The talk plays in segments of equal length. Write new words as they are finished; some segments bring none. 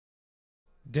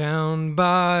Down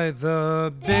by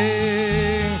the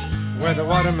bay, where the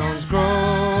watermelons grow,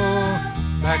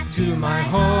 back to my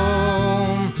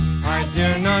home I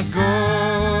dare not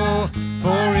go,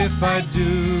 for if I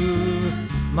do,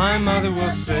 my mother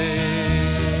will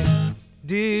say,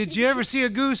 did you ever see a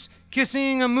goose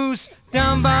kissing a moose?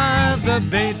 Down by the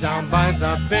bay, down by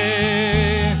the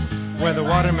bay, where the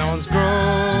watermelons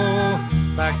grow,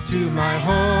 back to my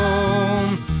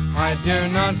home I dare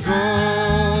not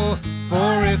go,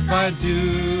 for if I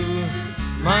do,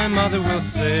 my mother will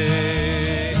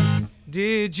say,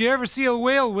 did you ever see a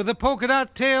whale with a polka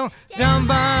dot tail? Down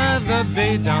by the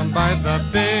bay, down by the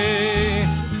bay,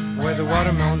 where the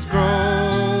watermelons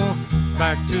grow,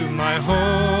 back to my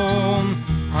home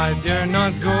I dare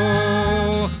not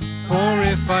go, for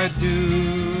if I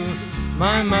do,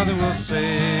 my mother will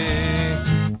say,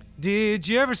 did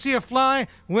you ever see a fly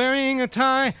wearing a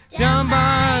tie? Down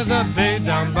by the bay,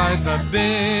 down by the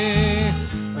bay,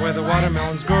 where the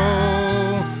watermelons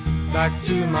grow, back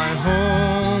to my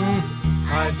home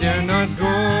I dare not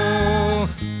go,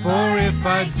 for if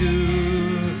I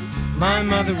do, my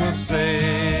mother will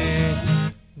say,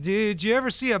 did you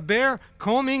ever see a bear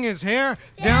combing his hair?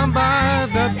 Down by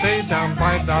the bay, down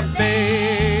by the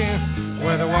bay,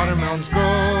 where the watermelons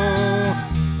grow,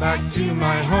 back to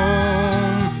my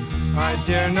home I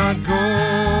dare not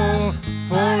go,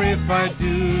 for if I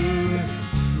do,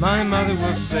 my mother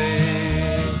will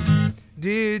say,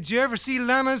 did you ever see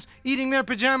llamas eating their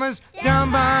pajamas?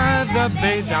 Down by the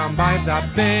bay, down by the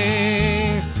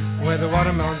bay, where the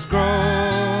watermelons grow,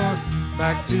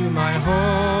 back to my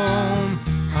home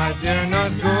I dare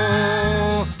not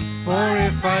go, for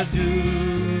if I do,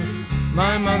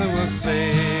 my mother will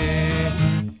say,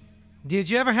 did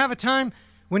you ever have a time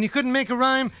when you couldn't make a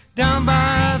rhyme? Down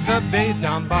by the bay,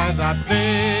 down by the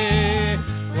bay,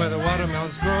 where the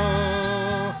watermelons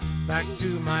grow, back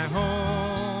to my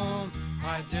home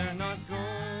I dare not go.